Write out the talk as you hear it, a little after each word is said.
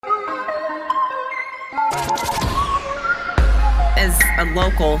As a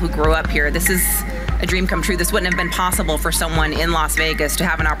local who grew up here, this is a dream come true. This wouldn't have been possible for someone in Las Vegas to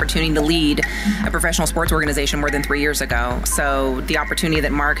have an opportunity to lead a professional sports organization more than 3 years ago. So the opportunity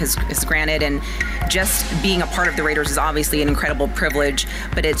that Mark has granted, and just being a part of the Raiders, is obviously an incredible privilege,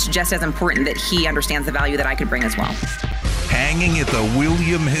 but it's just as important that he understands the value that I could bring as well. Hanging at the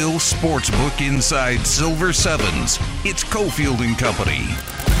William Hill Sportsbook inside Silver Sevens, it's Cofield and Company.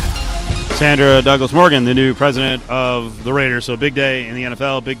 Sandra Douglas Morgan, the new president of the Raiders. So big day in the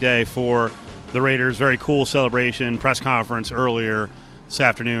NFL, big day for the Raiders. Very cool celebration, press conference earlier this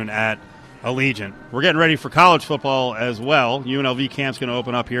afternoon at Allegiant. We're getting ready for college football as well. UNLV camp's going to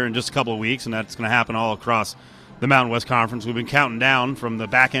open up here in just a couple of weeks, and that's going to happen all across the Mountain West Conference. We've been counting down from the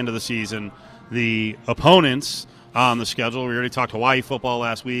back end of the season the opponents on the schedule. We already talked Hawaii football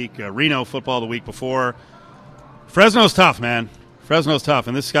last week, Reno football the week before. Fresno's tough, man. Fresno's tough,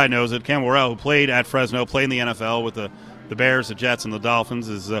 and this guy knows it. Cam Worrell, who played at Fresno, played in the NFL with the Bears, the Jets, and the Dolphins,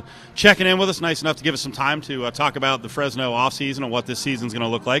 is checking in with us. Nice enough to give us some time to talk about the Fresno offseason and what this season's going to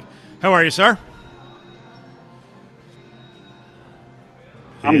look like. How are you, sir?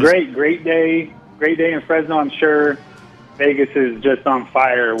 I'm great. Great day in Fresno. I'm sure Vegas is just on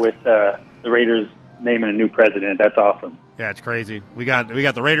fire with the Raiders naming a new president. That's awesome. Yeah, it's crazy. We got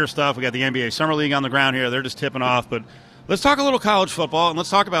the Raiders stuff. We got the NBA Summer League on the ground here. They're just tipping off, but let's talk a little college football, and let's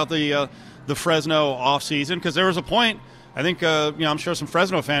talk about the Fresno offseason, because there was a point, I think, I'm sure some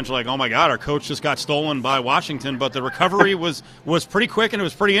Fresno fans are like, oh, my God, our coach just got stolen by Washington, but the recovery was pretty quick, and it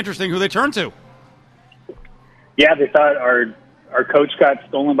was pretty interesting who they turned to. Yeah, they thought our coach got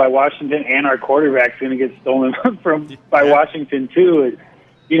stolen by Washington, and our quarterback's going to get stolen by Washington, too.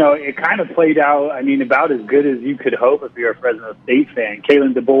 It kind of played out, about as good as you could hope if you're a Fresno State fan.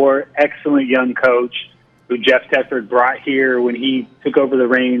 Kalen DeBoer, excellent young coach, who Jeff Tedford brought here when he took over the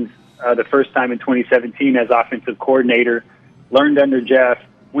reins the first time in 2017 as offensive coordinator, learned under Jeff,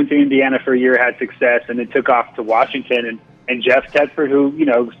 went to Indiana for a year, had success, and then took off to Washington. And Jeff Tedford,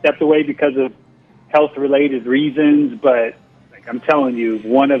 who, stepped away because of health-related reasons, but I'm telling you,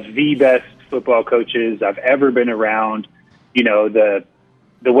 one of the best football coaches I've ever been around.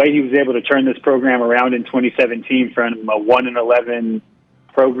 The way he was able to turn this program around in 2017 from a 1-11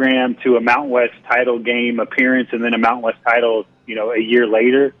 program to a Mountain West title game appearance and then a Mountain West title, a year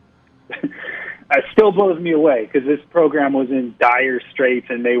later, it still blows me away, because this program was in dire straits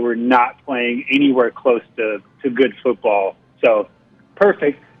and they were not playing anywhere close to good football. So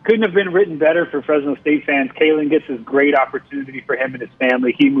perfect. Couldn't have been written better for Fresno State fans. Kalen gets this great opportunity for him and his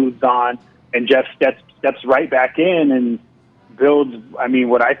family. He moves on, and Jeff steps right back in and builds,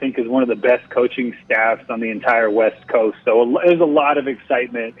 what I think is one of the best coaching staffs on the entire West Coast. So there's a lot of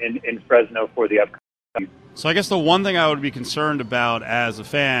excitement in Fresno for the upcoming. So I guess the one thing I would be concerned about as a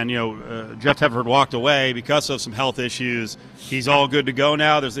fan, Jeff Tedford walked away because of some health issues. He's all good to go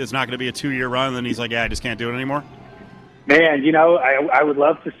now. It's not going to be a 2-year run, and then he's like, yeah, I just can't do it anymore. Man, I would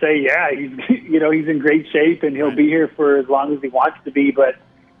love to say, yeah, he's in great shape and he'll be here for as long as he wants to be. But,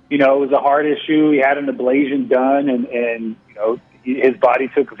 it was a heart issue. He had an ablation done, and his body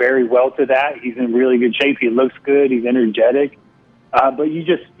took very well to that. He's in really good shape. He looks good. He's energetic. But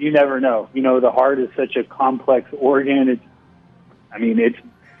you never know. The heart is such a complex organ. It's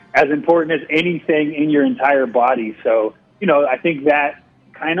as important as anything in your entire body. So, I think that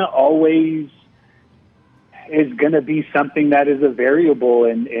kind of always is going to be something that is a variable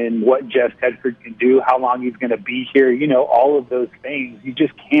in what Jeff Tedford can do, how long he's going to be here, all of those things. You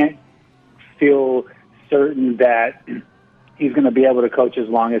just can't feel certain that he's going to be able to coach as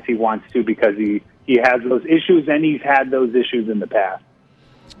long as he wants to, because he has those issues, and he's had those issues in the past.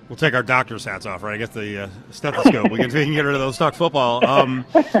 We'll take our doctor's hats off, right? I guess the stethoscope. we can get rid of those. Talk football.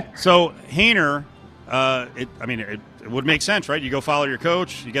 So Haener, it would make sense, right? You go follow your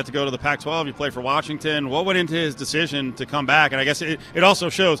coach. You get to go to the Pac-12. You play for Washington. What went into his decision to come back? And I guess it also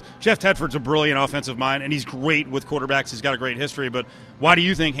shows Jeff Tedford's a brilliant offensive mind, and he's great with quarterbacks. He's got a great history. But why do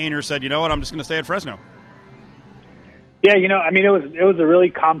you think Haener said, you know what, I'm just going to stay at Fresno? Yeah, it was a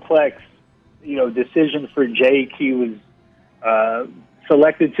really complex, decision for Jake. He was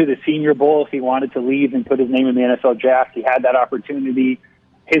selected to the Senior Bowl if he wanted to leave and put his name in the NFL draft. He had that opportunity.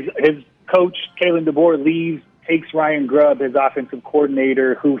 His coach, Kalen DeBoer, leaves, takes Ryan Grubb, his offensive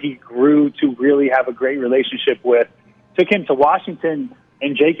coordinator, who he grew to really have a great relationship with, took him to Washington,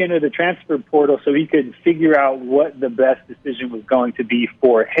 and Jake entered the transfer portal so he could figure out what the best decision was going to be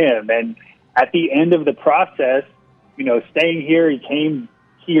for him. And at the end of the process, staying here, he came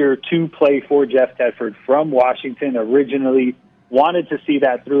here to play for Jeff Tedford from Washington originally, wanted to see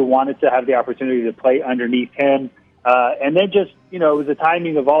that through, wanted to have the opportunity to play underneath him. And then just, it was the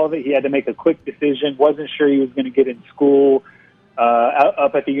timing of all of it. He had to make a quick decision, wasn't sure he was going to get in school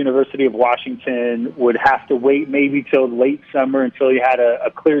up at the University of Washington, would have to wait maybe till late summer until he had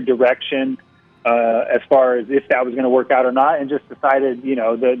a clear direction as far as if that was going to work out or not, and just decided,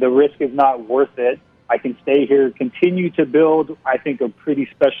 the risk is not worth it. I can stay here, continue to build, I think, a pretty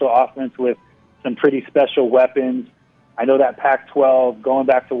special offense with some pretty special weapons. I know that Pac-12, going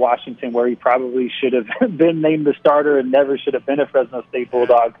back to Washington, where he probably should have been named the starter and never should have been a Fresno State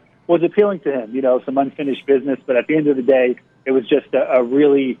Bulldog, was appealing to him, some unfinished business. But at the end of the day, it was just a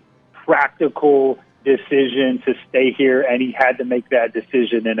really practical decision to stay here, and he had to make that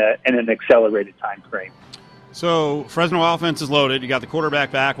decision in an accelerated time frame. So Fresno offense is loaded. You got the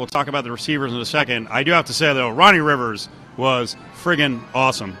quarterback back. We'll talk about the receivers in a second. I do have to say, though, Ronnie Rivers was friggin'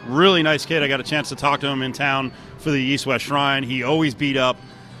 awesome. Really nice kid. I got a chance to talk to him in town for the East-West Shrine. He always beat up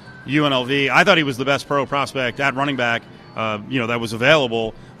UNLV. I thought he was the best pro prospect at running back, that was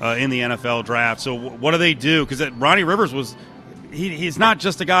available in the NFL draft. So what do they do? Because Ronnie Rivers he's not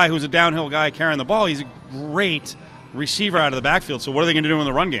just a guy who's a downhill guy carrying the ball. He's a great receiver out of the backfield. So what are they going to do in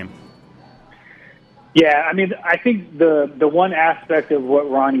the run game? Yeah, I think the one aspect of what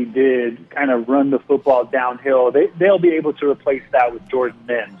Ronnie did, kind of run the football downhill, they'll be able to replace that with Jordan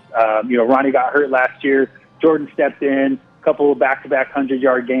Mims. Ronnie got hurt last year. Jordan stepped in, a couple of back-to-back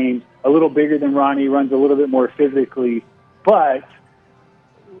 100-yard games, a little bigger than Ronnie, runs a little bit more physically. But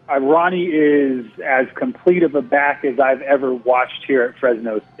Ronnie is as complete of a back as I've ever watched here at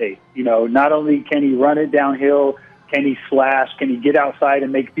Fresno State. Not only can he run it downhill, can he slash, can he get outside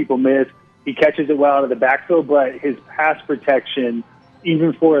and make people miss, he catches it well out of the backfield, but his pass protection,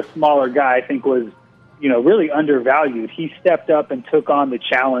 even for a smaller guy, I think was, really undervalued. He stepped up and took on the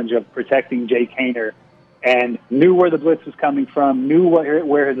challenge of protecting Jake Haener and knew where the blitz was coming from, knew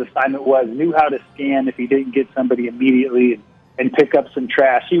where his assignment was, knew how to scan if he didn't get somebody immediately and pick up some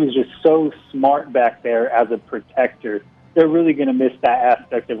trash. He was just so smart back there as a protector. They're really going to miss that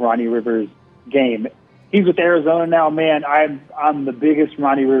aspect of Ronnie Rivers' game. He's with Arizona now, man. I'm the biggest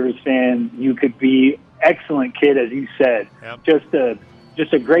Ronnie Rivers fan you could be. Excellent kid, as you said. Yep.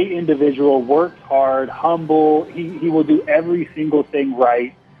 Just a great individual. Works hard, humble. He will do every single thing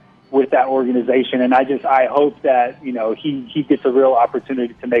right with that organization. And I hope that he gets a real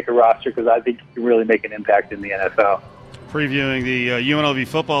opportunity to make a roster, because I think he can really make an impact in the NFL. Previewing the UNLV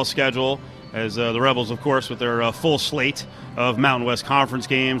football schedule, as the Rebels, of course, with their full slate of Mountain West Conference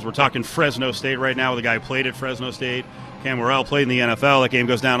games. We're talking Fresno State right now with a guy who played at Fresno State. Cam Worrell played in the NFL. That game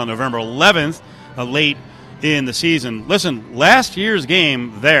goes down on November 11th, late in the season. Listen, last year's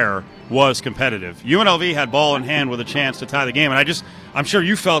game there was competitive. UNLV had ball in hand with a chance to tie the game, and I'm sure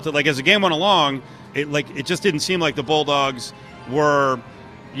you felt it, as the game went along, it just didn't seem like the Bulldogs were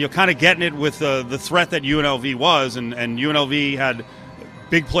kind of getting it with the threat that UNLV was, and UNLV had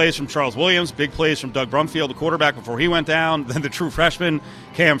big plays from Charles Williams, big plays from Doug Brumfield, the quarterback, before he went down. Then the true freshman,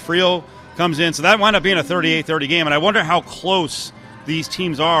 Cam Friel, comes in. So that wound up being a 38-30 game. And I wonder how close these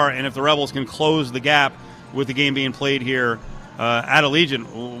teams are and if the Rebels can close the gap with the game being played here at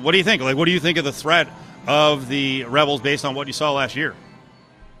Allegiant. What do you think? What do you think of the threat of the Rebels based on what you saw last year?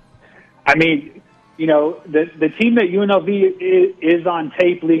 The team that UNLV is on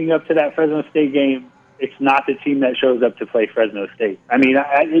tape leading up to that Fresno State game, it's not the team that shows up to play Fresno State.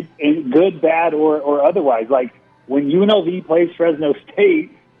 Good, bad, or otherwise. When UNLV plays Fresno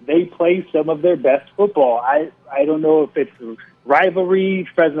State, they play some of their best football. I don't know if it's rivalry.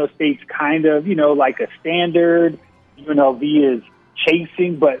 Fresno State's kind of, like a standard. UNLV is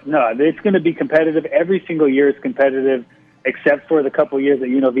chasing, but no, it's going to be competitive. Every single year it's competitive, except for the couple of years that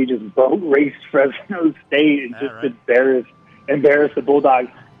UNLV just boat raced Fresno State and just embarrassed the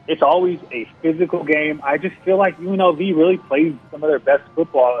Bulldogs. It's always a physical game. I just feel like UNLV really plays some of their best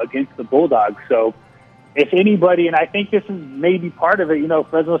football against the Bulldogs. So if anybody, and I think this is maybe part of it,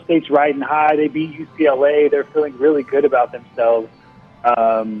 Fresno State's riding high. They beat UCLA. They're feeling really good about themselves.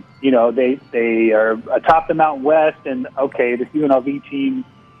 They are atop the Mountain West, and, okay, this UNLV team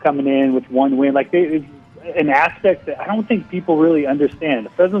coming in with one win. It's an aspect that I don't think people really understand.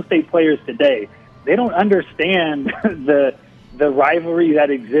 The Fresno State players today, they don't understand the rivalry that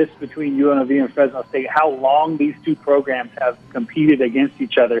exists between UNLV and Fresno State, how long these two programs have competed against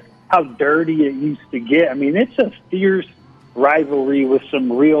each other, how dirty it used to get. It's a fierce rivalry with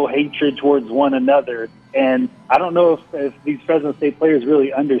some real hatred towards one another. And I don't know if these Fresno State players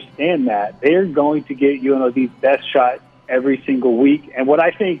really understand that. They're going to get UNLV's best shot every single week. And what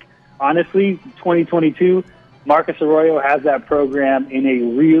I think, honestly, 2022, Marcus Arroyo has that program in a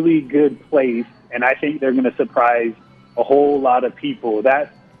really good place, and I think they're going to surprise a whole lot of people.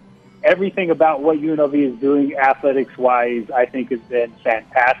 That everything about what UNLV is doing athletics-wise, I think, has been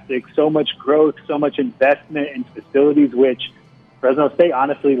fantastic. So much growth, so much investment in facilities, which Fresno State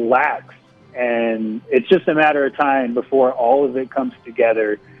honestly lacks. And it's just a matter of time before all of it comes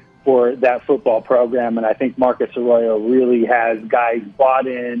together for that football program. And I think Marcus Arroyo really has guys bought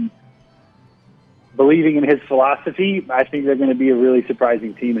in, believing in his philosophy. I think they're going to be a really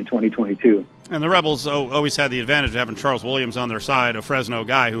surprising team in 2022. And the Rebels always had the advantage of having Charles Williams on their side, a Fresno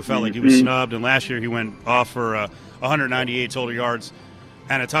guy who felt like he was snubbed. And last year he went off for 198 total yards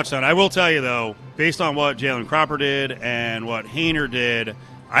and a touchdown. I will tell you, though, based on what Jalen Cropper did and what Haener did,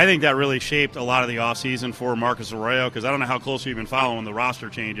 I think that really shaped a lot of the offseason for Marcus Arroyo, because I don't know how closely you've been following the roster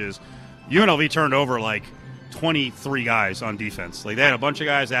changes. UNLV turned over like 23 guys on defense. Like, they had a bunch of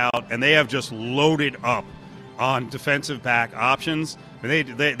guys out, and they have just loaded up on defensive back options.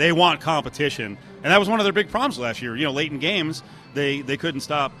 They want competition, and that was one of their big problems last year. Late in games, they couldn't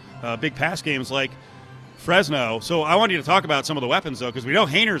stop big pass games like Fresno. So I wanted you to talk about some of the weapons, though, because we know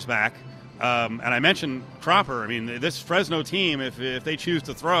Haener's back. And I mentioned Cropper. I mean, this Fresno team, if they choose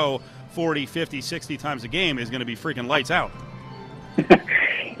to throw 40, 50, 60 times a game, is going to be freaking lights out.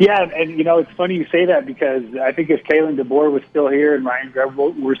 Yeah, and, it's funny you say that, because I think if Kalen DeBoer was still here and Ryan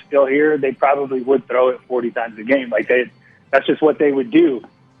Greville were still here, they probably would throw it 40 times a game. That's just what they would do.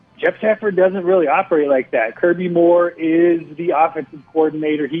 Jeff Tedford doesn't really operate like that. Kirby Moore is the offensive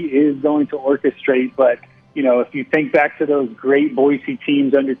coordinator. He is going to orchestrate, but if you think back to those great Boise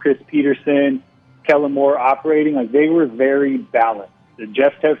teams under Chris Peterson, Kellen Moore operating, they were very balanced.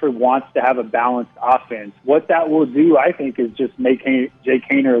 Jeff Tedford wants to have a balanced offense. What that will do, I think, is just make Jake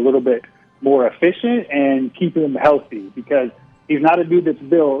Haener a little bit more efficient and keep him healthy, because he's not a dude that's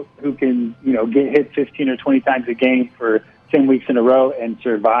built who can, get hit 15 or 20 times a game for 10 weeks in a row and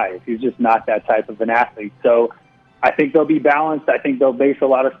survive. He's just not that type of an athlete. So I think they'll be balanced. I think they'll base a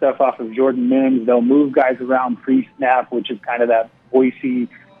lot of stuff off of Jordan Mims. They'll move guys around pre-snap, which is kind of that Boise,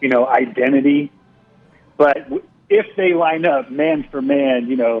 identity. But if they line up man for man,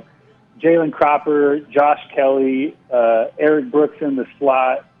 Jalen Cropper, Josh Kelly, Eric Brooks in the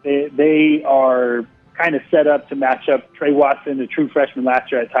slot, they are kind of set up to match up. Trey Watson, the true freshman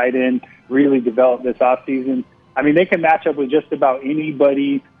last year at tight end, really developed this offseason. I mean, they can match up with just about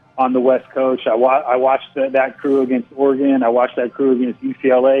anybody on the West Coast. I watched that crew against Oregon. I watched that crew against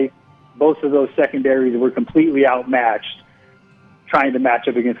UCLA. Both of those secondaries were completely outmatched trying to match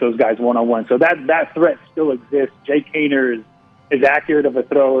up against those guys one-on-one. So that threat still exists. Jake Haener is as accurate of a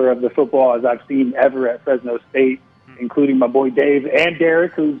thrower of the football as I've seen ever at Fresno State, including my boy Dave and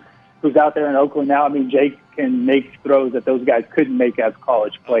Derek, who's out there in Oakland now. I mean, Jake can make throws that those guys couldn't make as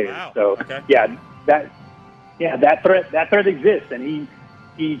college players. Oh, wow. So, okay. that threat exists, and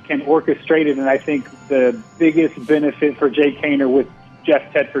he can orchestrate it. And I think the biggest benefit for Jake Haener with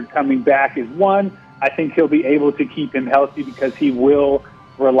Jeff Tedford coming back is, one, I think he'll be able to keep him healthy, because he will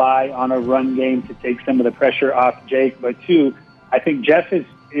rely on a run game to take some of the pressure off Jake. But two, I think Jeff is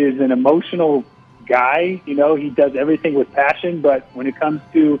an emotional guy. He does everything with passion, but when it comes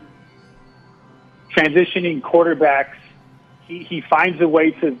to transitioning quarterbacks, he finds a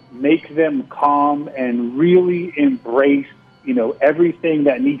way to make them calm and really embrace, everything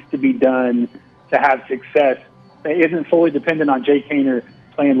that needs to be done to have success. It isn't fully dependent on Jake Haener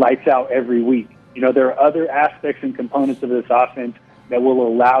playing lights out every week. There are other aspects and components of this offense that will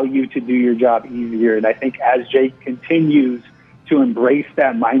allow you to do your job easier. And I think as Jake continues to embrace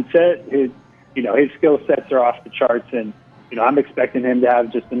that mindset, his skill sets are off the charts. And, I'm expecting him to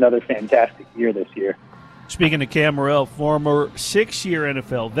have just another fantastic year this year. Speaking of Cam Morrell, former 6-year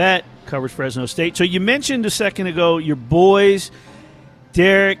NFL vet, covers Fresno State. So you mentioned a second ago your boys,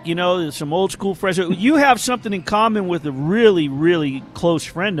 Derek, some old school Fresno. You have something in common with a really, really close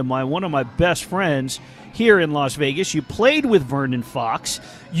friend of mine, one of my best friends here in Las Vegas. You played with Vernon Fox.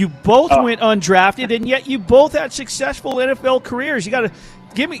 You both went undrafted, and yet you both had successful NFL careers. You got to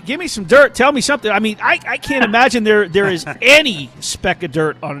give me some dirt. Tell me something. I mean, I can't imagine there is any speck of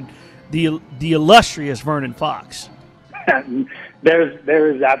dirt on the illustrious Vernon Fox.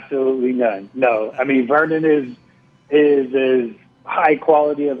 There is absolutely none. No, I mean, Vernon is as high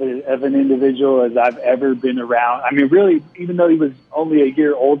quality of an individual as I've ever been around. I mean, really, even though he was only a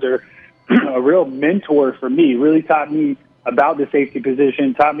year older, a real mentor for me. Really taught me about the safety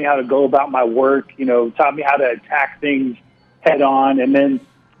position, taught me how to go about my work, taught me how to attack things head on. And then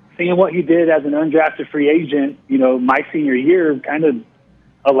seeing what he did as an undrafted free agent, my senior year kind of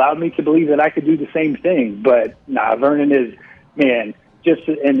allowed me to believe that I could do the same thing. But Vernon is, just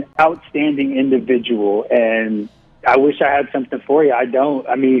an outstanding individual. And I wish I had something for you. I don't.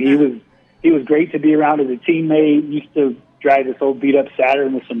 I mean, he was great to be around as a teammate. Used to drive this old beat-up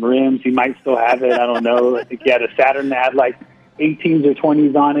Saturn with some rims. He might still have it. I don't know. I think he had a Saturn that had like 18s or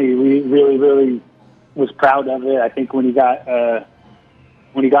 20s on it. He really, really was proud of it. I think when he got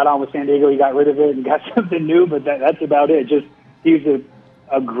on with San Diego, he got rid of it and got something new, but that's about it. Just he's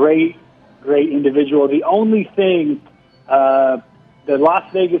a great individual. The only thing, the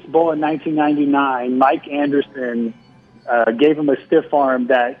Las Vegas Bowl in 1999, Mike Anderson gave him a stiff arm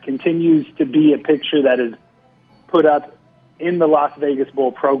that continues to be a picture that is put up in the Las Vegas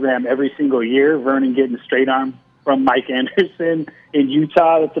Bowl program every single year. Vernon getting a straight arm from Mike Anderson in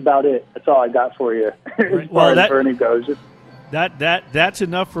Utah. That's about it. That's all I got for you as far as Vernon goes. That's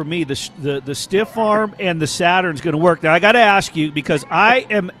enough for me. The stiff arm and the Saturn's going to work. Now I got to ask you, because I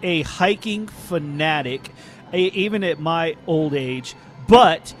am a hiking fanatic, even at my old age.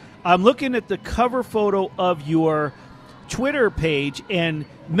 But I'm looking at the cover photo of your Twitter page, and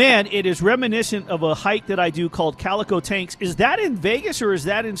man, it is reminiscent of a hike that I do called Calico Tanks. Is that in Vegas or is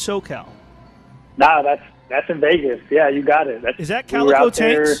that in SoCal? No, that's in Vegas. Yeah, you got it. Is that Calico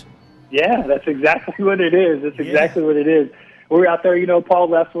Tanks? Yeah, that's exactly what it is. That's exactly what it is. We were out there, you know, Paul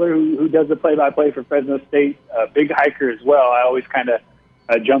Leffler, who does the play-by-play for Fresno State, a big hiker as well. I always kind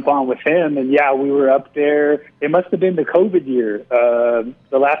of jump on with him. And, yeah, we were up there. It must have been the COVID year.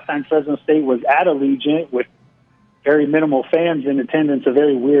 The last time Fresno State was at Allegiant with very minimal fans in attendance, a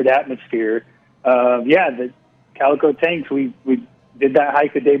very weird atmosphere. The Calico Tanks, we did that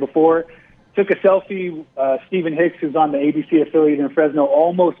hike the day before. Took a selfie. Stephen Hicks, who's on the ABC affiliate in Fresno,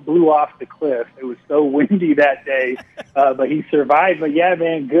 almost blew off the cliff. It was so windy that day, but he survived. But, yeah,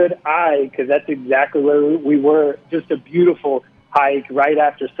 man, good eye, because that's exactly where we were. Just a beautiful hike right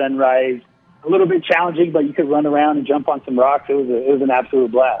after sunrise. A little bit challenging, but you could run around and jump on some rocks. It was an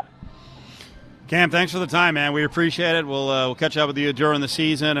absolute blast. Cam, thanks for the time, man. We appreciate it. We'll catch up with you during the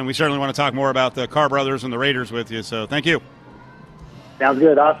season, and we certainly want to talk more about the Carr brothers and the Raiders with you. So thank you. Sounds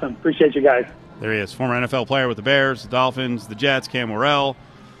good. Awesome. Appreciate you guys. There he is, former NFL player with the Bears, the Dolphins, the Jets, Cam Worrell.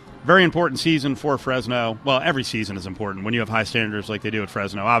 Very important season for Fresno. Well, every season is important when you have high standards like they do at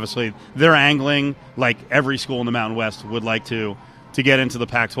Fresno. Obviously, they're angling like every school in the Mountain West would like to get into the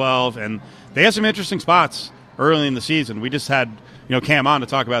Pac-12, and they have some interesting spots early in the season. We just had Cam on to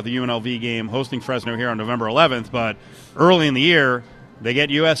talk about the UNLV game hosting Fresno here on November 11th, but early in the year, they get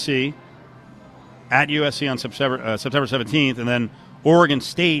USC at USC on September 17th, and then Oregon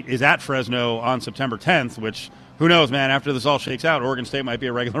State is at Fresno on September 10th, which, who knows, man, after this all shakes out, Oregon State might be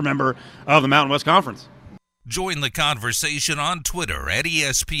a regular member of the Mountain West Conference. Join the conversation on Twitter at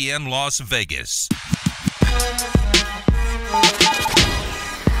ESPN Las Vegas.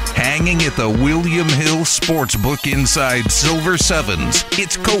 Hanging at the William Hill Sportsbook inside Silver Sevens,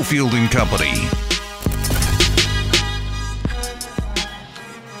 it's Cofield and Company.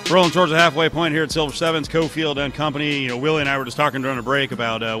 Rolling towards the halfway point here at Silver Sevens, Cofield and Company. Willie and I were just talking during a break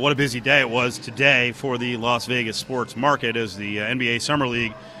about what a busy day it was today for the Las Vegas sports market as the NBA Summer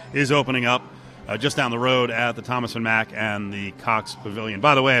League is opening up just down the road at the Thomas & Mack and the Cox Pavilion.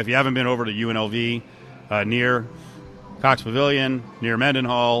 By the way, if you haven't been over to UNLV near Cox Pavilion, near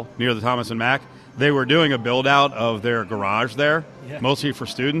Mendenhall, near the Thomas & Mack, they were doing a build-out of their garage there, mostly for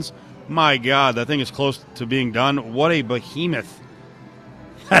students. My God, that thing is close to being done. What a behemoth.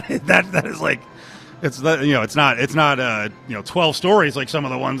 That is like, it's not 12 stories like some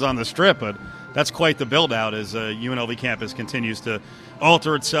of the ones on the Strip, but that's quite the build out as UNLV campus continues to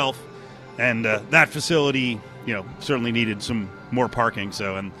alter itself, and that facility certainly needed some more parking.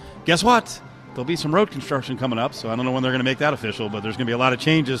 So, and guess what? There'll be some road construction coming up, so I don't know when they're going to make that official, but there's going to be a lot of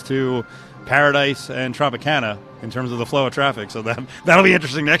changes to Paradise and Tropicana in terms of the flow of traffic. So that'll be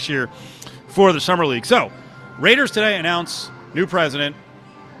interesting next year for the Summer League. So, Raiders today announce new president.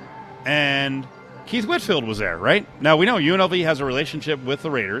 And Keith Whitfield was there, right? Now, we know UNLV has a relationship with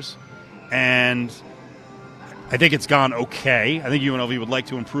the Raiders, and I think it's gone okay. I think UNLV would like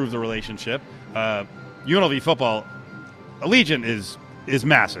to improve the relationship. UNLV football, Allegiant is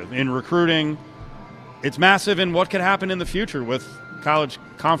massive in recruiting. It's massive in what could happen in the future with college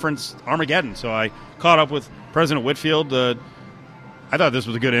conference Armageddon. So I caught up with President Whitfield. I thought this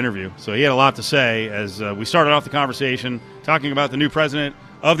was a good interview. So he had a lot to say as we started off the conversation talking about the new president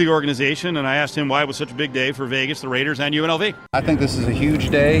of the organization, and I asked him why it was such a big day for Vegas, the Raiders, and UNLV. I think this is a huge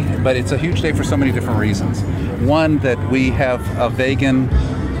day, but it's a huge day for so many different reasons. One, that we have a Vegan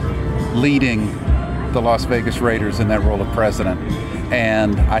leading the Las Vegas Raiders in that role of president.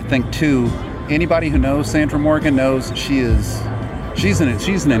 And I think, too, anybody who knows Sandra Morgan knows she's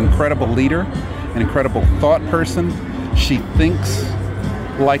an incredible leader, an incredible thought person. She thinks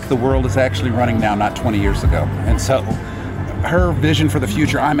like the world is actually running now, not 20 years ago. And so her vision for the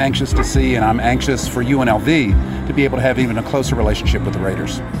future, I'm anxious to see, and I'm anxious for UNLV to be able to have even a closer relationship with the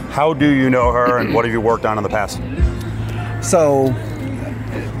Raiders. How do you know her, and what have you worked on in the past? So,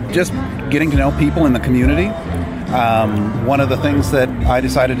 just getting to know people in the community. One of the things that I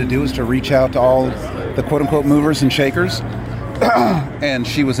decided to do is to reach out to all the quote-unquote movers and shakers, and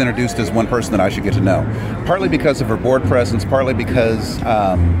she was introduced as one person that I should get to know. Partly because of her board presence, partly because,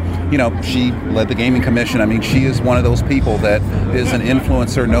 she led the gaming commission. I mean, she is one of those people that is an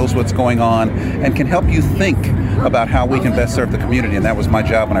influencer, knows what's going on, and can help you think about how we can best serve the community. And that was my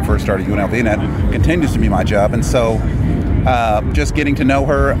job when I first started UNLV, and that continues to be my job. And so just getting to know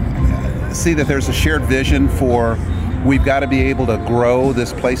her, see that there's a shared vision for we've got to be able to grow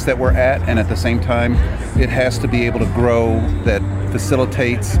this place that we're at, and at the same time, it has to be able to grow that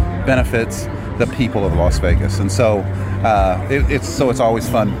facilitates, benefits the people of Las Vegas. And so it's always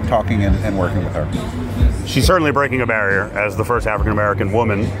fun talking and working with her. She's certainly breaking a barrier as the first African-American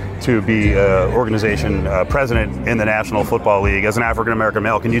woman to be organization president in the National Football League. As an African-American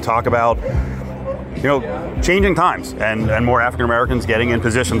male, can you talk about changing times and more African-Americans getting in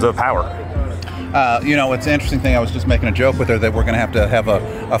positions of power? It's an interesting thing. I was just making a joke with her that we're going to have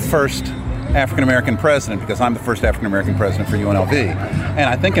a first African-American president, because I'm the first African-American president for UNLV. And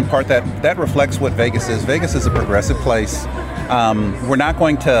I think in part that reflects what Vegas is. Vegas is a progressive place. We're not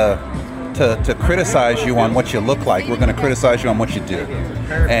going to criticize you on what you look like. We're going to criticize you on what you do.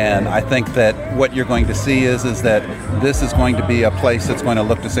 And I think that what you're going to see is that this is going to be a place that's going to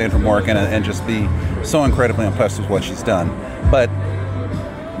look to Sandra Morgan and just be so incredibly impressed with what she's done. But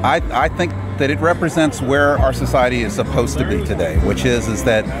I think that it represents where our society is supposed to be today, which is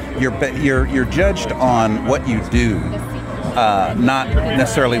that you're judged on what you do, not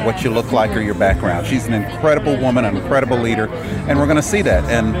necessarily what you look like or your background. She's an incredible woman, an incredible leader, and we're going to see that,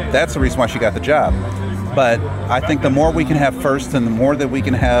 and that's the reason why she got the job. But I think the more we can have first, and the more that we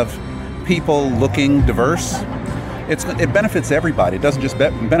can have people looking diverse, it benefits everybody. It doesn't just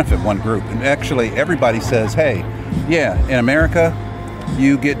benefit one group. And actually, everybody says, hey, yeah, in America,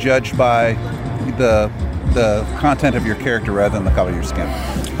 you get judged by the content of your character rather than the color of your skin.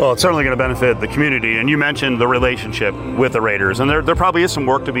 Well, it's certainly going to benefit the community. And you mentioned the relationship with the Raiders, and there probably is some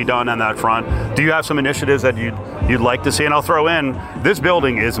work to be done on that front. Do you have some initiatives that you'd like to see? And I'll throw in, this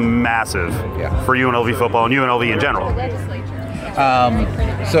building is massive for UNLV football and UNLV in general.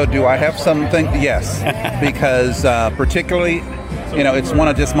 So do I have something? Yes, because particularly, it's one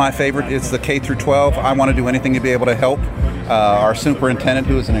of just my favorite. It's the K through 12. I want to do anything to be able to help. Our superintendent,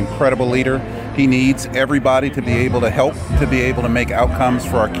 who is an incredible leader, he needs everybody to be able to help, to be able to make outcomes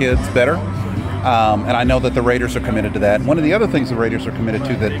for our kids better. And I know that the Raiders are committed to that. One of the other things the Raiders are committed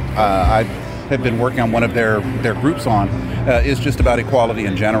to that I have been working on one of their groups on is just about equality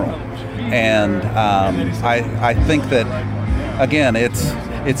in general. And I think that, again,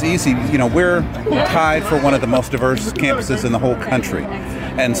 it's easy. We're tied for one of the most diverse campuses in the whole country.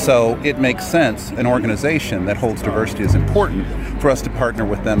 And so it makes sense, an organization that holds diversity is important for us to partner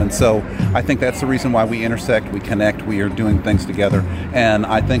with them. And so I think that's the reason why we intersect, we connect, we are doing things together. And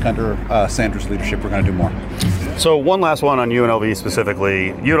I think under Sandra's leadership, we're going to do more. So one last one on UNLV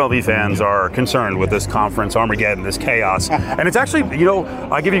specifically. UNLV fans are concerned with this conference Armageddon, this chaos. And it's actually,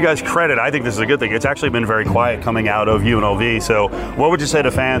 I give you guys credit. I think this is a good thing. It's actually been very quiet coming out of UNLV. So what would you say to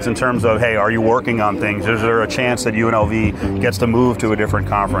fans in terms of, hey, are you working on things? Is there a chance that UNLV gets to move to a different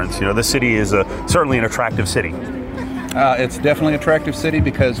conference? The city is certainly an attractive city. It's definitely an attractive city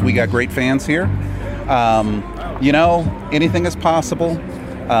because we got great fans here. Anything is possible.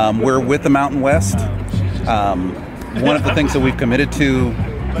 We're with the Mountain West. One of the things that we've committed to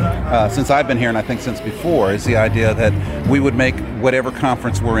since I've been here, and I think since before, is the idea that we would make whatever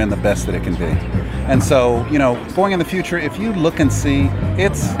conference we're in the best that it can be. And so, going in the future, if you look and see,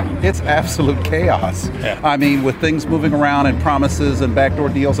 it's absolute chaos. Yeah. I mean, with things moving around and promises and backdoor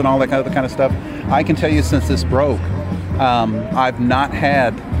deals and all that kind of stuff, I can tell you since this broke, I've not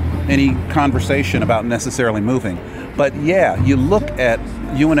had any conversation about necessarily moving. But yeah, you look at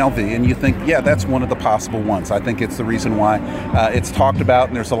UNLV and you think, yeah, that's one of the possible ones. I think it's the reason why it's talked about,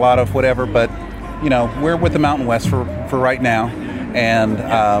 and there's a lot of whatever, but we're with the Mountain West for right now. And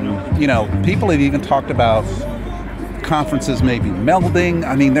people have even talked about conferences maybe melding.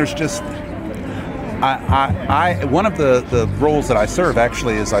 I mean, there's just I one of the roles that I serve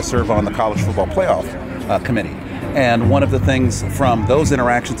actually is I serve on the College Football Playoff Committee. And one of the things from those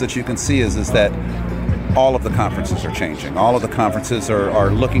interactions that you can see is that all of the conferences are changing. All of the conferences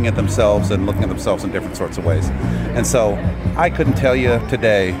are looking at themselves and looking at themselves in different sorts of ways. And so I couldn't tell you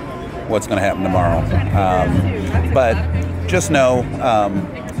today what's going to happen tomorrow. But just know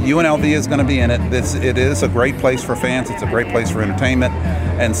UNLV is going to be in it. It is a great place for fans. It's a great place for entertainment.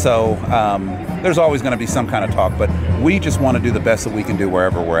 And so there's always going to be some kind of talk, but we just want to do the best that we can do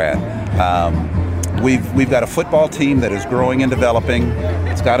wherever we're at. We've got a football team that is growing and developing.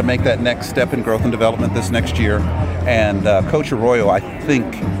 It's got to make that next step in growth and development this next year. And Coach Arroyo, I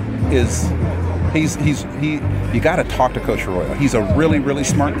think, you got to talk to Coach Arroyo. He's a really, really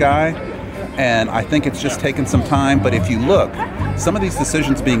smart guy, and I think it's just taken some time. But if you look, some of these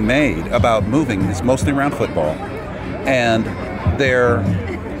decisions being made about moving is mostly around football, and they're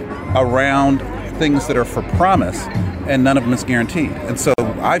around things that are for promise, and none of them is guaranteed. And so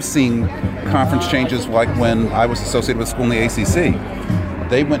I've seen conference changes like when I was associated with a school in the ACC.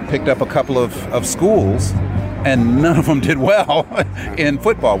 They went and picked up a couple of schools, and none of them did well in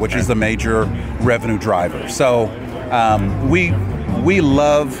football, which is a major revenue driver. So we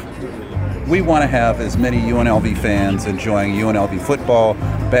want to have as many UNLV fans enjoying UNLV football,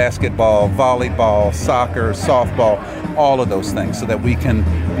 basketball, volleyball, soccer, softball, all of those things, so that we can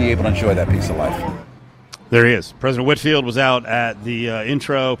be able to enjoy that piece of life. There he is. President Whitfield was out at the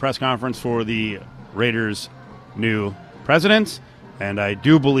intro press conference for the Raiders' new president, and I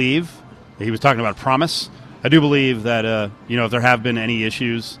do believe he was talking about promise. I do believe that, if there have been any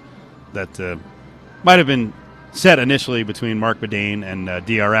issues that might have been said initially between Mark Bedane and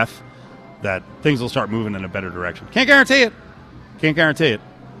DRF, that things will start moving in a better direction. Can't guarantee it.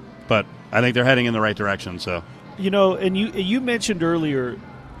 But I think they're heading in the right direction. So, and you mentioned earlier,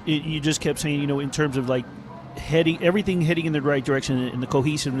 you just kept saying, in terms of like everything heading in the right direction and the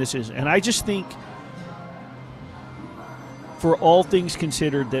cohesiveness is, and I just think, for all things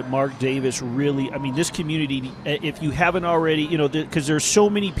considered, that Mark Davis really, this community, if you haven't already, because there's so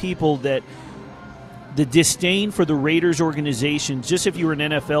many people that the disdain for the Raiders organization, just if you were an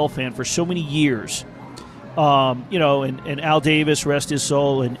NFL fan for so many years, and Al Davis, rest his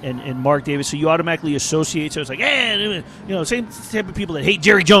soul, and Mark Davis, so you automatically associate, so it's like, same type of people that hate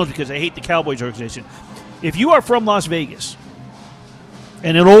Jerry Jones because they hate the Cowboys organization. If you are from Las Vegas,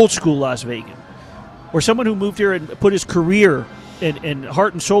 and an old school Las Vegas, or someone who moved here and put his career and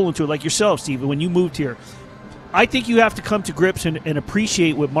heart and soul into it, like yourself, Steve, when you moved here, I think you have to come to grips and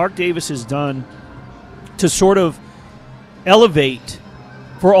appreciate what Mark Davis has done to sort of elevate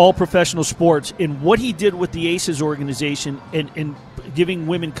for all professional sports in what he did with the Aces organization and giving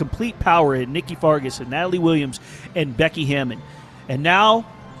women complete power in Nikki Fargas and Natalie Williams and Becky Hammond. And now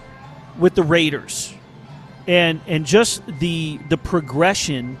with the Raiders and just the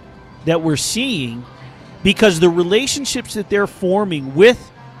progression that we're seeing, because the relationships that they're forming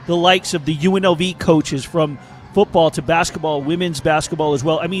with the likes of the UNLV coaches from football to basketball, women's basketball as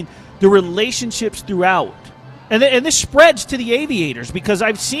well. The relationships throughout. And this spreads to the Aviators, because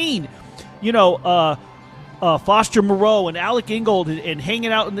I've seen, Foster Moreau and Alec Ingold and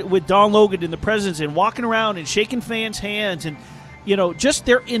hanging out with Don Logan and the presidents and walking around and shaking fans' hands and, just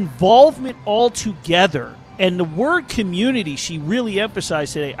their involvement all together. And the word community she really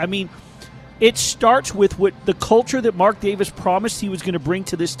emphasized today. It starts with what the culture that Mark Davis promised he was going to bring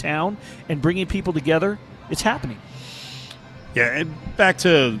to this town and bringing people together. It's happening. Yeah, and back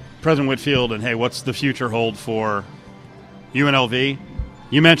to President Whitfield and, hey, what's the future hold for UNLV?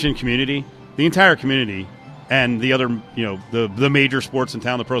 You mentioned community. The entire community and the other, the major sports in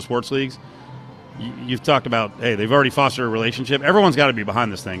town, the pro sports leagues, you've talked about, hey, they've already fostered a relationship. Everyone's got to be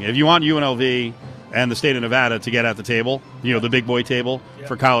behind this thing. If you want UNLV and the state of Nevada to get at the table, the big boy table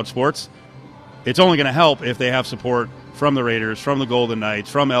for college sports, it's only going to help if they have support from the Raiders, from the Golden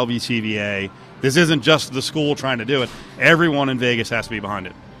Knights, from LVCVA. This isn't just the school trying to do it. Everyone in Vegas has to be behind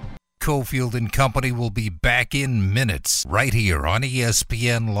it. Cofield and Company will be back in minutes right here on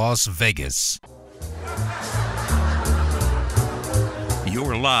ESPN Las Vegas.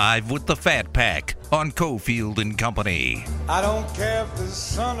 You're live with the Fat Pack on Cofield and Company. I don't care if the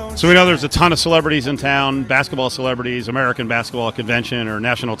sun. So we know there's a ton of celebrities in town, basketball celebrities, American Basketball Convention, or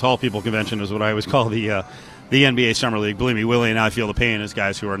National Tall People Convention is what I always call the NBA Summer League. Believe me, Willie and I feel the pain as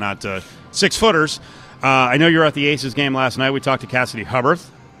guys who are not 6-footers. I know you were at the Aces game last night. We talked to Cassidy Hubbarth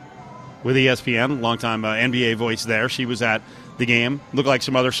with ESPN, longtime NBA voice there. She was at the game. Looked like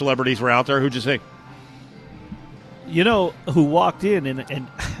some other celebrities were out there. Who'd you see? Who walked in, and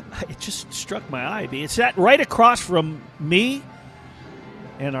it just struck my eye. It sat right across from me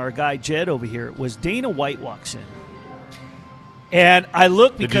and our guy Jed over here. Was Dana White walks in. And I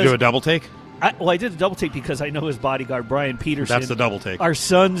looked because... Did you do a double take? I did a double take because I know his bodyguard, Brian Peterson. That's the double take. Our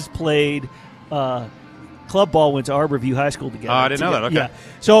sons played club ball, went to Arborview High School together. I didn't know that. Okay. Yeah.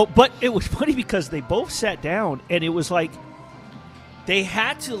 So, but it was funny because they both sat down, and it was like they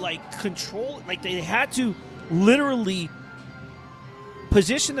had to, control, they had to literally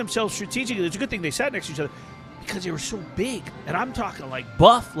positioned themselves strategically. It's a good thing they sat next to each other because they were so big. And I'm talking like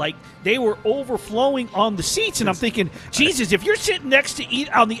buff, like they were overflowing on the seats. And I'm thinking, Jesus, if you're sitting next to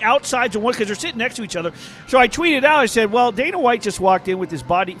eat on the outsides of one, because they're sitting next to each other. So I tweeted out, I said, well, Dana White just walked in with his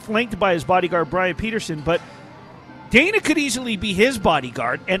body, flanked by his bodyguard, Brian Peterson, but Dana could easily be his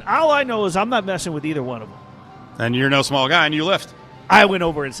bodyguard. And all I know is I'm not messing with either one of them. And you're no small guy, and you lift. I went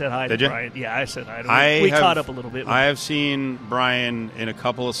over and said hi to Did you? Brian. Yeah, I said hi to him. We caught up a little bit. I have seen Brian in a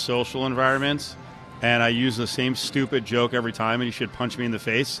couple of social environments, and I use the same stupid joke every time, and he should punch me in the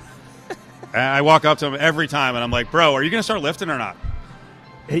face. And I walk up to him every time, and I'm like, bro, are you going to start lifting or not?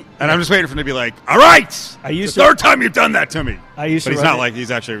 And I'm just waiting for him to be like, all right, it's the third time you've done that to me. But he's not like,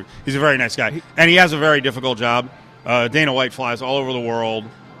 he's a very nice guy. And he has a very difficult job. Dana White flies all over the world.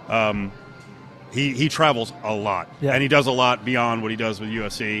 He travels a lot, and he does a lot beyond what he does with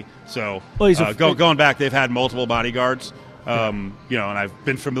UFC. So going back, they've had multiple bodyguards, and I've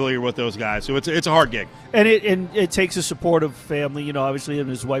been familiar with those guys. So it's a hard gig, and it takes a supportive family. Obviously, and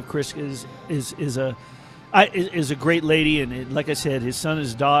his wife Chris is a great lady, and like I said, his son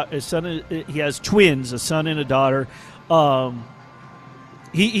he has twins, a son and a daughter.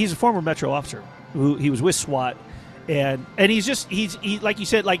 He's a former Metro officer he was with SWAT. And he's like you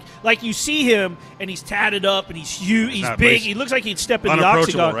said, like you see him and he's tatted up and he's huge, he's big. He looks like he'd step in the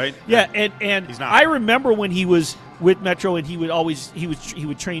octagon, right? Yeah, and I remember when he was with Metro and he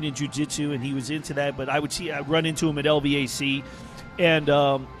would train in jiu-jitsu and he was into that. But I'd run into him at LVAC,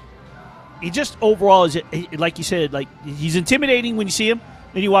 and he just overall is, like you said, like he's intimidating when you see him.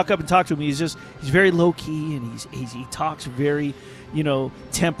 Then you walk up and talk to him. He's very low key and he talks very,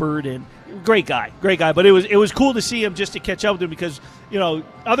 tempered and. Great guy. But it was cool to see him, just to catch up with him, because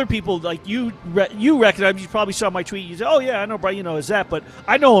other people like you recognize him. You probably saw my tweet. You said, "Oh yeah, I know Brian. Is that?" But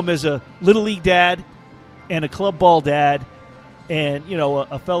I know him as a little league dad, and a club ball dad, and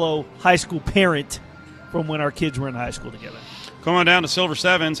a fellow high school parent from when our kids were in high school together. Come on down to Silver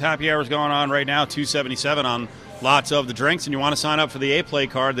Sevens. Happy hour's going on right now. $277 on lots of the drinks, and you want to sign up for the A-Play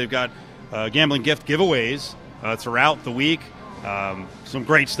card. They've got gambling gift giveaways throughout the week. Some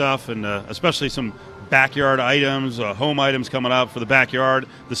great stuff, and especially some backyard items, home items coming up for the backyard.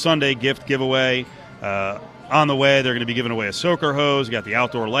 The Sunday gift giveaway on the way. They're going to be giving away a soaker hose. You got the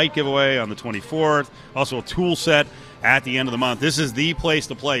outdoor light giveaway on the 24th. Also a tool set at the end of the month. This is the place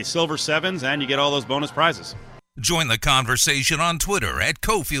to play. Silver Sevens, and you get all those bonus prizes. Join the conversation on Twitter at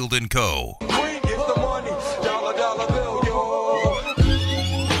Cofield & Co.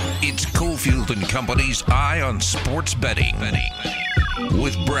 It's Cofield & Company's Eye on Sports Betting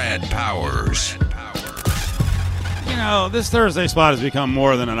with Brad Powers. This Thursday spot has become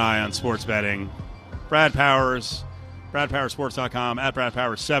more than an eye on sports betting. Brad Powers, BradPowerSports.com, at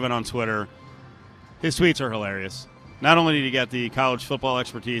BradPowers7 on Twitter. His tweets are hilarious. Not only did he get the college football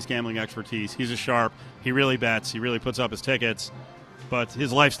expertise, gambling expertise, he's a sharp. He really bets. He really puts up his tickets. But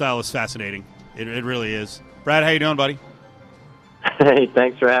his lifestyle is fascinating. It really is. Brad, how you doing, buddy? Hey,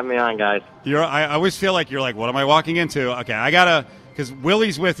 thanks for having me on, guys. I always feel like you're like, what am I walking into? Okay, because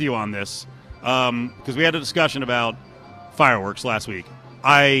Willie's with you on this, because we had a discussion about fireworks last week.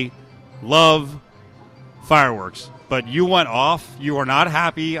 I love fireworks, but you went off. You were not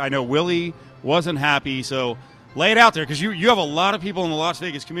happy. I know Willie wasn't happy, so lay it out there, because you have a lot of people in the Las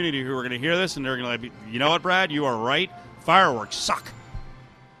Vegas community who are going to hear this, and they're going to be, you know what, Brad? You are right. Fireworks suck.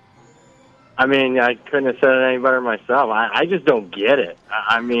 I mean, I couldn't have said it any better myself. I just don't get it.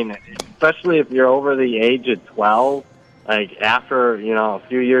 I mean, especially if you're over the age of 12, like after, a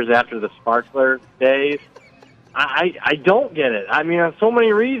few years after the sparkler days, I don't get it. I mean, on so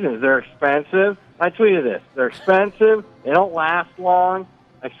many reasons. They're expensive. I tweeted this. They're expensive. They don't last long,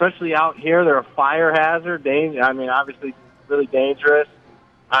 especially out here. They're a fire hazard. Obviously, really dangerous.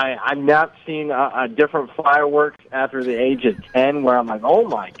 I've not seen a different fireworks after the age of 10 where I'm like, oh,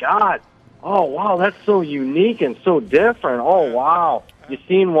 my God. Oh, wow, that's so unique and so different. Oh, wow. You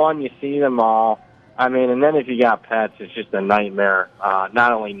seen one, you see them all. I mean, and then if you got pets, it's just a nightmare.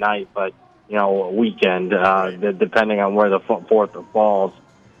 Not only night, but, a weekend, depending on where the 4th falls.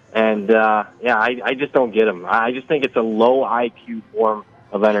 And, I just don't get them. I just think it's a low IQ form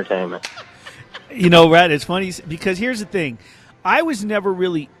of entertainment. Brad, it's funny because here's the thing. I was never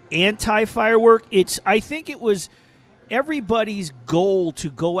really anti-firework. I think it was everybody's goal to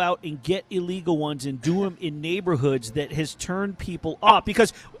go out and get illegal ones and do them in neighborhoods that has turned people off.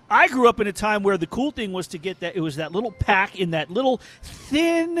 Because I grew up in a time where the cool thing was to get that. It was that little pack in that little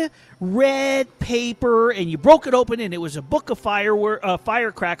thin red paper, and you broke it open, and it was a book of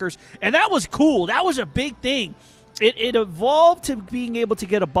firecrackers, and that was cool. That was a big thing. It evolved to being able to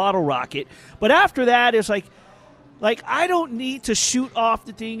get a bottle rocket, but after that, it's like, Like, I don't need to shoot off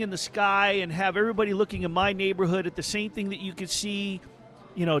the thing in the sky and have everybody looking in my neighborhood at the same thing that you could see,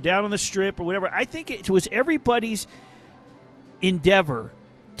 down on the strip or whatever. I think it was everybody's endeavor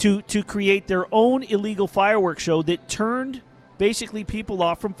to create their own illegal fireworks show that turned basically people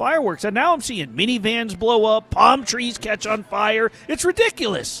off from fireworks. And now I'm seeing minivans blow up, palm trees catch on fire. It's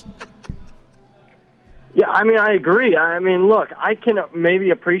ridiculous. Yeah, I mean, I agree. I mean, look, I can maybe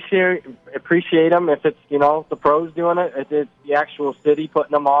appreciate them if it's, the pros doing it, if it's the actual city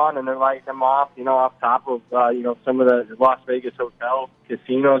putting them on and they're lighting them off, off top of, some of the Las Vegas hotels,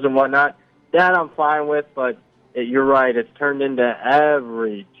 casinos and whatnot. That I'm fine with, but you're right. It's turned into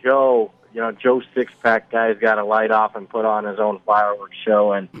every Joe Six-Pack guy's got to light off and put on his own fireworks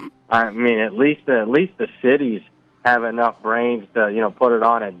show. And, I mean, at least the cities have enough brains to, put it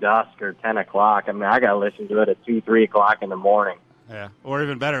on at dusk or 10 o'clock. I mean, I got to listen to it at 2, 3 o'clock in the morning. Yeah, or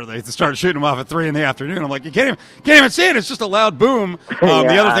even better, they start shooting them off at 3 in the afternoon. I'm like, you can't even see it. It's just a loud boom.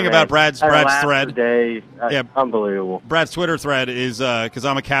 The other thing about Brad's thread. Days, unbelievable. Brad's Twitter thread is, because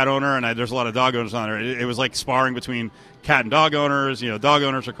I'm a cat owner and there's a lot of dog owners on there, it was like sparring between cat and dog owners. Dog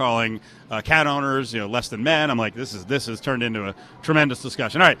owners are calling cat owners, less than men. I'm like, this has turned into a tremendous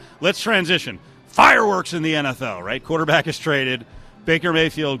discussion. All right, let's transition. Fireworks in the NFL, right? Quarterback is traded. Baker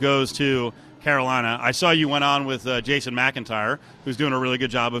Mayfield goes to Carolina. I saw you went on with Jason McIntyre, who's doing a really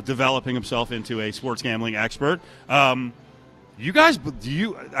good job of developing himself into a sports gambling expert. You guys,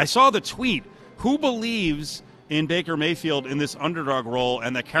 I saw the tweet. Who believes in Baker Mayfield in this underdog role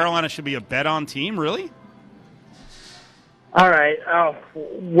and that Carolina should be a bet-on team, really? All right.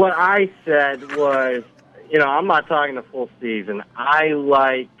 What I said was, I'm not talking the full season.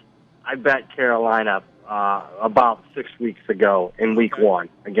 I bet Carolina about 6 weeks ago in week 1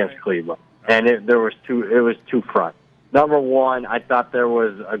 against Cleveland. And it was two front. Number one, I thought there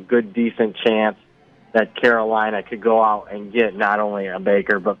was a good, decent chance that Carolina could go out and get not only a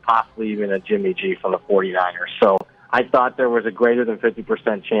Baker, but possibly even a Jimmy G from the 49ers. So I thought there was a greater than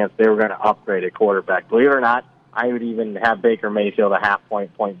 50% chance they were going to upgrade at quarterback. Believe it or not, I would even have Baker Mayfield a half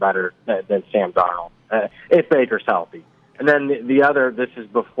point better than Sam Darnold, if Baker's healthy. And then the other, this is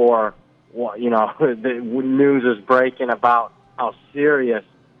before, the news is breaking about how serious,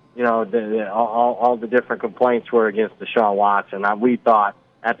 all the different complaints were against Deshaun Watson. We thought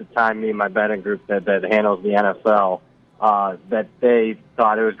at the time, me and my betting group that handles the NFL, that they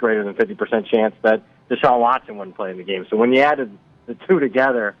thought it was greater than 50% chance that Deshaun Watson wouldn't play in the game. So when you added the two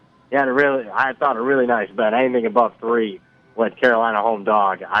together, you had I thought a really nice bet. Anything above 3 with Carolina home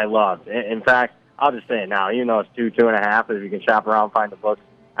dog, I loved. In fact, I'll just say it now. It's 2.5. If you can shop around, find the books.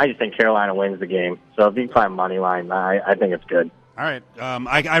 I just think Carolina wins the game. So if you can find money line, I think it's good. All right.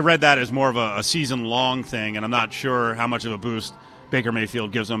 I read that as more of a season-long thing, and I'm not sure how much of a boost Baker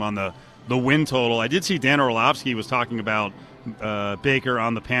Mayfield gives them on the win total. I did see Dan Orlovsky was talking about Baker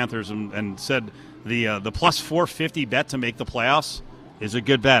on the Panthers and said the plus 450 bet to make the playoffs is a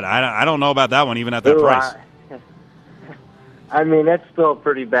good bet. I don't know about that one, even at that price. I mean, that's still a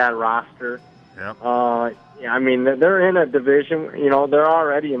pretty bad roster. Yep. I mean, they're in a division. They're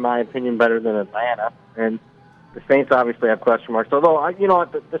already, in my opinion, better than Atlanta. And the Saints obviously have question marks. Although,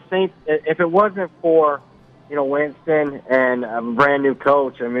 the Saints, if it wasn't for, Winston and a brand-new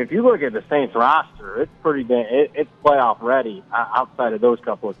coach, I mean, if you look at the Saints roster, it's pretty it's playoff ready outside of those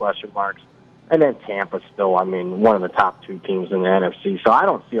couple of question marks. And then Tampa's still, one of the top 2 teams in the NFC. So I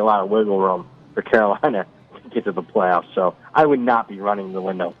don't see a lot of wiggle room for Carolina to get to the playoffs. So I would not be running the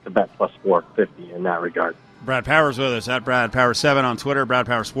window to bet plus 450 in that regard. Brad Powers with us at Brad Powers 7 on Twitter,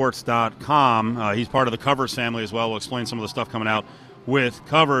 BradPowerSports.com. He's part of the Covers family as well. We'll explain some of the stuff coming out with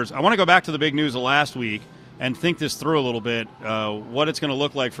Covers. I want to go back to the big news of last week and think this through a little bit, what it's going to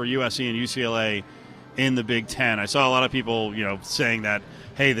look like for USC and UCLA in the Big Ten. I saw a lot of people, saying that,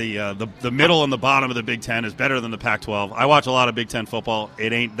 hey, the middle and the bottom of the Big Ten is better than the Pac-12. I watch a lot of Big Ten football.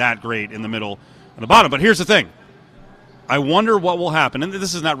 It ain't that great in the middle and the bottom. But here's the thing. I wonder what will happen, and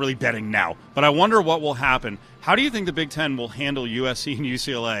this is not really betting now, but I wonder what will happen. How do you think the Big Ten will handle USC and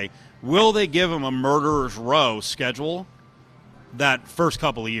UCLA? Will they give them a murderer's row schedule that first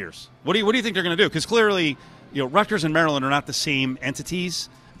couple of years? What do you think they're going to do? Because clearly, Rutgers and Maryland are not the same entities,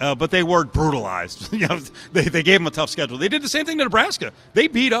 but they were brutalized. They gave them a tough schedule. They did the same thing to Nebraska. They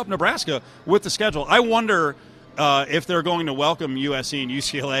beat up Nebraska with the schedule. I wonder if they're going to welcome USC and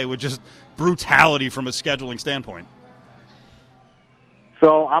UCLA with just brutality from a scheduling standpoint.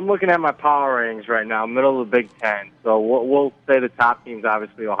 So I'm looking at my power ratings right now, middle of the Big Ten. So we'll say the top teams,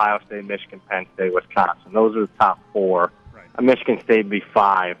 obviously, Ohio State, Michigan, Penn State, Wisconsin. Those are the top 4. Right. Michigan State would be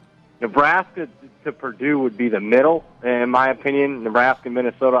 5. Nebraska to Purdue would be the middle, in my opinion. Nebraska,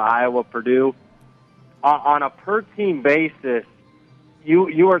 Minnesota, Iowa, Purdue. on a per-team basis,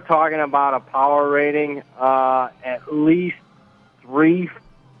 you are talking about a power rating at least 3.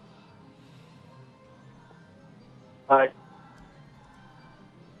 Oh,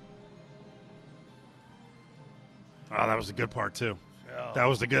 that was the good part, too. Yeah. That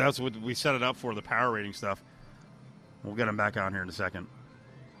was the good. That's what we set it up for, the power rating stuff. We'll get him back on here in a second.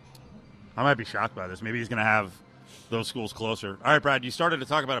 I might be shocked by this. Maybe he's going to have those schools closer. All right, Brad, you started to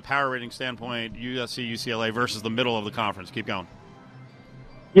talk about a power rating standpoint, USC, UCLA versus the middle of the conference. Keep going.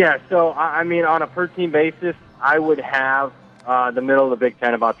 Yeah, so, I mean, on a per-team basis, I would have the middle of the Big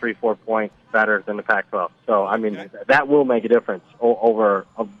Ten about 3-4 points better than the Pac-12. So, I mean, that will make a difference over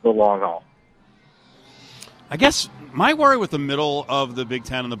the long haul. I guess my worry with the middle of the Big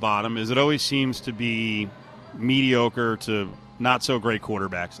Ten and the bottom is it always seems to be mediocre to not so great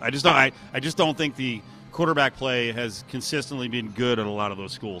quarterbacks. I just don't think the quarterback play has consistently been good at a lot of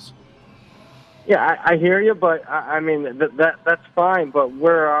those schools. Yeah, I hear you, but I mean that's fine. But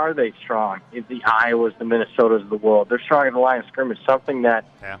where are they strong? The Iowas, the Minnesotas of the world. They're strong in the line of scrimmage. Something that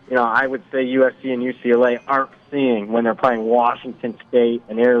I would say USC and UCLA aren't seeing when they're playing Washington State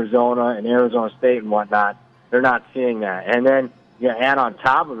and Arizona State and whatnot. They're not seeing that. And then you add on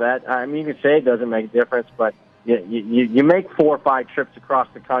top of that, I mean, you can say it doesn't make a difference, but you make 4 or 5 trips across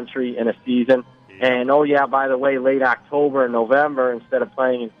the country in a season. And, by the way, late October and November, instead of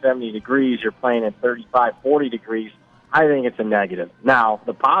playing in 70 degrees, you're playing in 35, 40 degrees. I think it's a negative. Now,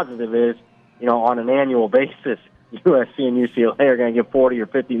 the positive is, on an annual basis, USC and UCLA are going to get 40 or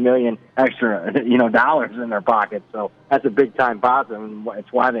 50 million extra, dollars in their pocket. So that's a big-time positive, and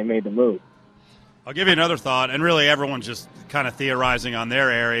it's why they made the move. I'll give you another thought, and really everyone's just kind of theorizing on their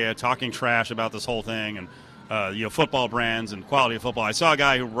area, talking trash about this whole thing, and football brands and quality of football. I saw a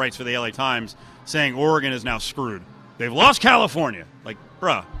guy who writes for the LA Times saying Oregon is now screwed. They've lost California. Like,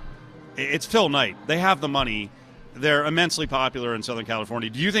 bruh, it's Phil Knight. They have the money. They're immensely popular in Southern California.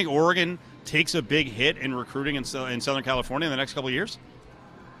 Do you think Oregon takes a big hit in recruiting in Southern California in the next couple of years?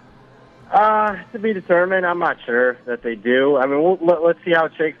 To be determined. I'm not sure that they do. I mean, let's see how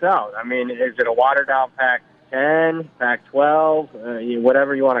it shakes out. I mean, is it a watered-down Pac-10, Pac-12,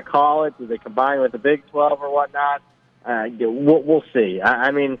 whatever you want to call it? Do they combine with the Big 12 or whatnot? We'll see.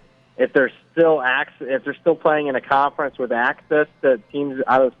 I mean, if they're still playing in a conference with access to teams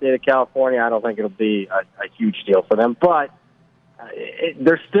out of the state of California, I don't think it'll be a huge deal for them. But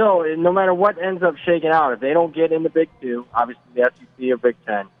they're still, no matter what ends up shaking out, if they don't get in the Big 2, obviously the SEC or Big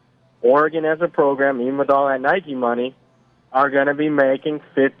 10, Oregon as a program, even with all that Nike money, are going to be making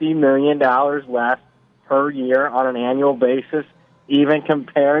 $50 million less per year on an annual basis, even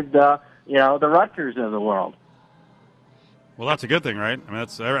compared to, the Rutgers of the world. Well, that's a good thing, right? I mean,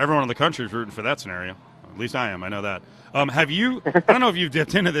 that's everyone in the country is rooting for that scenario. At least I am. I know that. Have you? I don't know if you've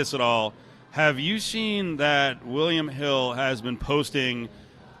dipped into this at all. Have you seen that William Hill has been posting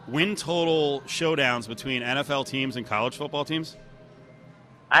win total showdowns between NFL teams and college football teams?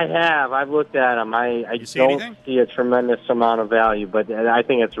 I have. I've looked at them. I don't see a tremendous amount of value, but I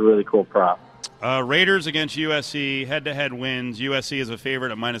think it's a really cool prop. Raiders against USC, head-to-head wins. USC is a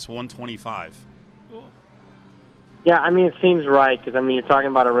favorite at -125. Yeah, I mean, it seems right because, I mean, you're talking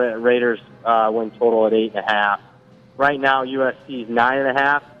about a Raiders win total at 8.5. Right now, USC is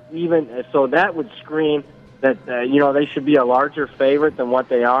 9.5. Even so, that would scream that they should be a larger favorite than what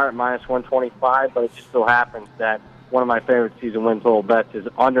they are at -125. But it just so happens that one of my favorite season win total bets is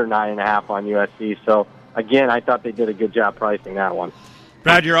under 9.5 on USC. So again, I thought they did a good job pricing that one.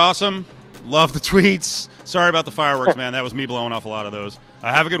 Brad, you're awesome. Love the tweets. Sorry about the fireworks, man. That was me blowing off a lot of those.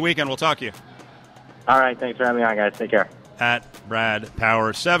 Have a good weekend. We'll talk to you. All right. Thanks for having me on, guys. Take care. At Brad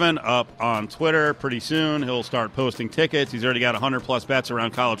Power 7 up on Twitter. Pretty soon he'll start posting tickets. He's already got 100+ bets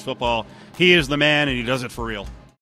around college football. He is the man, and he does it for real.